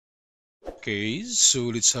Okay, so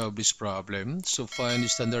let's have this problem. So find the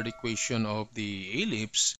standard equation of the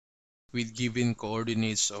ellipse with given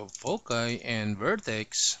coordinates of foci and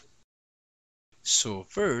vertex. So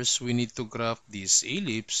first, we need to graph this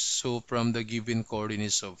ellipse. So from the given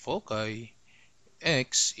coordinates of foci,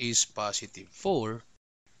 x is positive 4.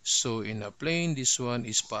 So in a plane, this one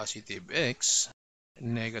is positive x,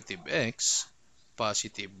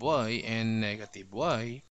 positive y, and negative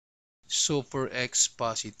y. So for x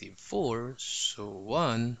positive 4, so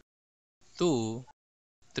 1, 2,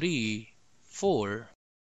 3, 4,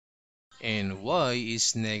 and y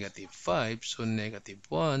is negative 5, so negative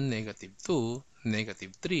 1, negative 2,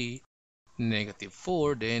 negative 3, negative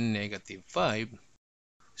 4, then negative 5.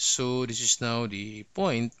 So this is now the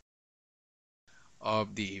point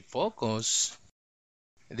of the focus.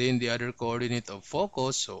 Then the other coordinate of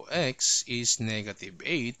focus, so x is negative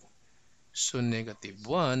 8, so negative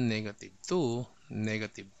 1, negative 2,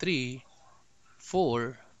 negative 3,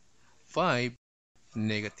 4, 5,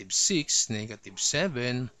 negative 6, negative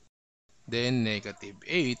 7, then negative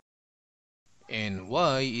 8, and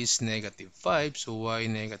y is negative 5, so y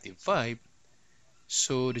negative 5.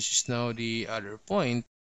 So this is now the other point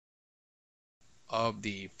of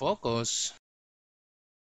the focus.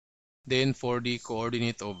 Then for the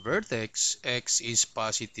coordinate of vertex, x is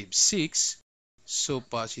positive 6, so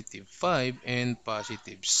positive 5 and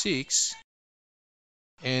positive 6,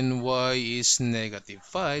 and y is negative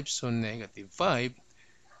 5, so negative 5.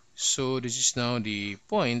 So this is now the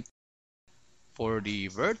point for the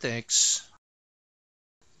vertex.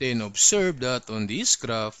 Then observe that on this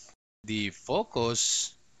graph, the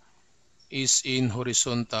focus is in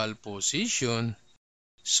horizontal position.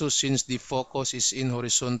 So since the focus is in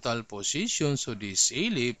horizontal position, so this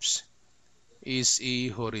ellipse is a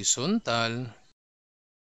horizontal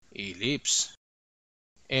ellipse.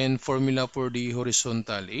 And formula for the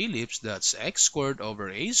horizontal ellipse, that's x squared over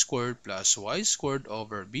a squared plus y squared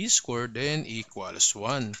over b squared, then equals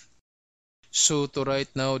 1. So to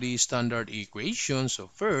write now the standard equation, so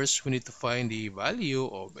first we need to find the value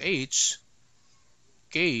of h,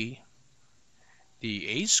 k, the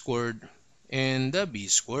a squared, and the b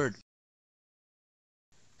squared.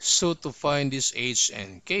 So to find this h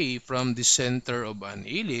and k from the center of an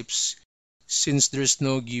ellipse, since there's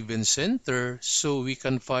no given center, so we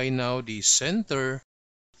can find now the center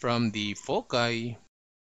from the foci.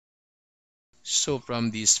 So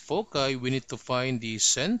from this foci, we need to find the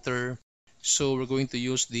center. So we're going to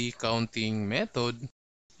use the counting method.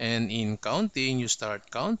 And in counting, you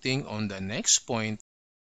start counting on the next point.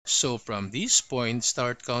 So from this point,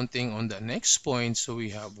 start counting on the next point. So we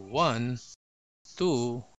have 1,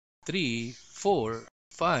 2, 3, 4,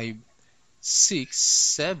 5, 6,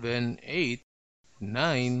 7, 8,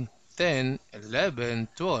 9, 10, 11,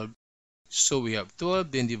 12. So we have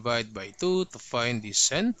 12, then divide by 2 to find the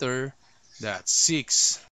center. That's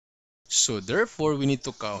 6. So therefore, we need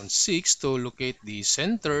to count 6 to locate the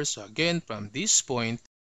center. So again, from this point,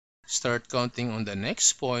 start counting on the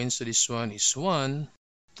next point. So this one is 1,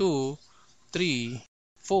 2, 3,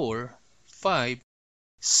 4, 5,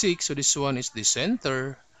 6. So this one is the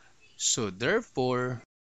center. So therefore,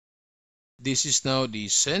 this is now the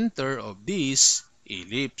center of this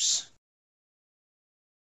ellipse.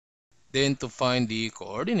 Then to find the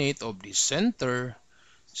coordinate of the center,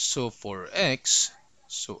 so for x,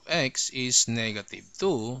 so x is negative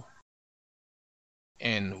 2,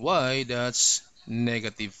 and y, that's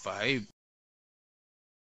negative 5.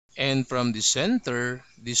 And from the center,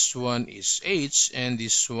 this one is h and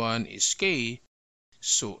this one is k.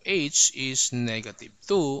 So h is negative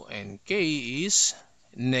 2 and k is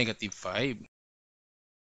negative 5.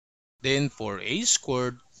 Then for a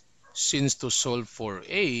squared, since to solve for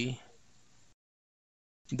a,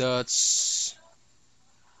 that's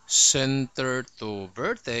center to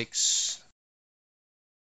vertex.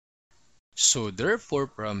 So therefore,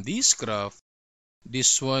 from this graph,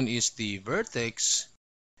 this one is the vertex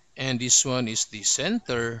and this one is the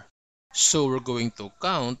center. So we're going to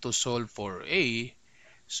count to solve for a.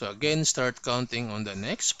 So again, start counting on the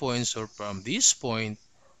next point. So from this point,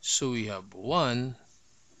 so we have 1,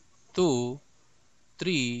 2,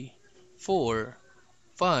 3, 4,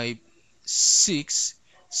 5, 6,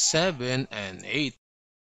 7, and 8.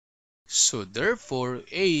 So therefore,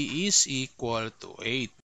 a is equal to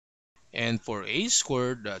 8. And for a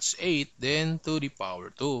squared, that's 8, then to the power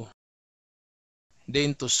 2.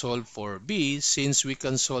 Then to solve for b, since we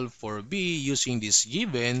can solve for b using this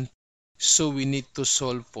given, so we need to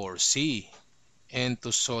solve for c. And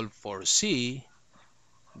to solve for c,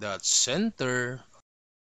 that's center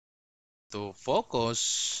to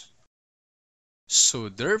focus. So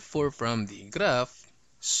therefore, from the graph,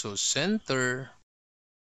 So center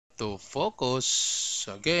to focus.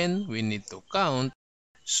 Again, we need to count.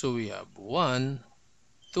 So we have 1,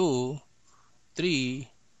 2, 3,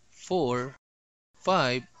 4,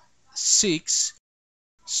 5, 6.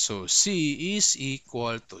 So C is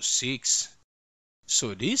equal to 6.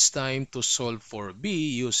 So this time to solve for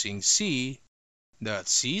B using C, that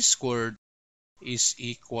C squared is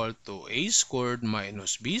equal to A squared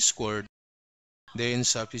minus B squared. Then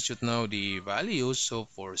substitute now the values. So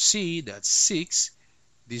for C, that's 6.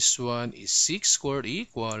 This one is 6 squared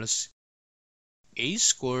equals A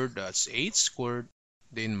squared, that's 8 squared,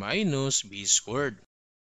 then minus B squared.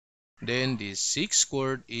 Then this 6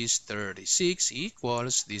 squared is 36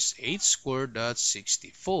 equals this 8 squared, that's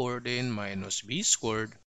 64, then minus B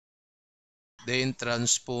squared. Then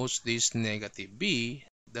transpose this negative B,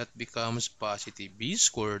 that becomes positive B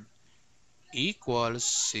squared equals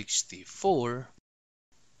 64.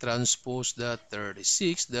 Transpose that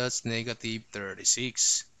 36, that's negative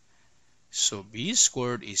 36. So B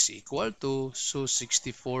squared is equal to, so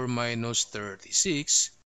 64 minus 36,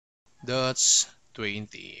 that's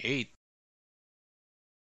 28.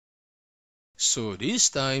 So this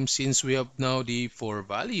time, since we have now the four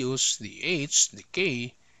values, the H, the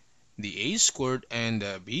K, the A squared, and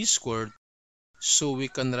the B squared, so we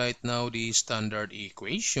can write now the standard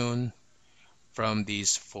equation from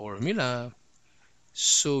this formula.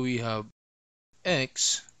 So we have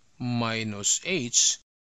X minus H,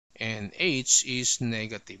 and H is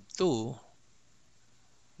negative 2,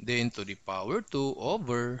 then to the power 2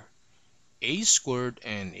 over A squared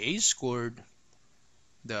and A squared,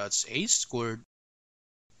 that's A squared,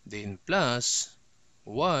 then plus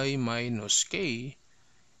Y minus K,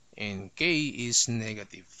 and K is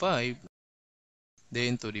negative 5,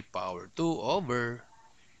 then to the power 2 over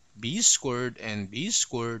B squared and B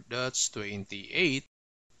squared, that's 28,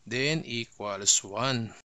 then equals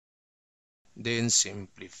 1. Then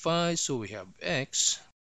simplify, so we have X,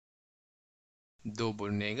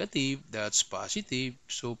 double negative, that's positive,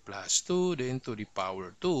 so plus 2, then to the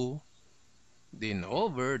power 2, then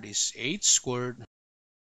over this 8 squared,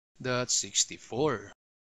 that's 64.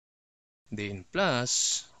 Then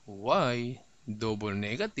plus Y, double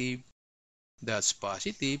negative, that's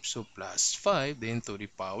positive, so plus 5, then to the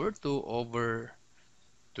power 2 over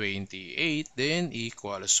 28, then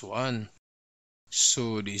equals 1.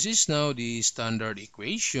 So this is now the standard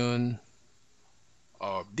equation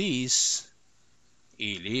of this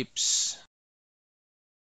ellipse.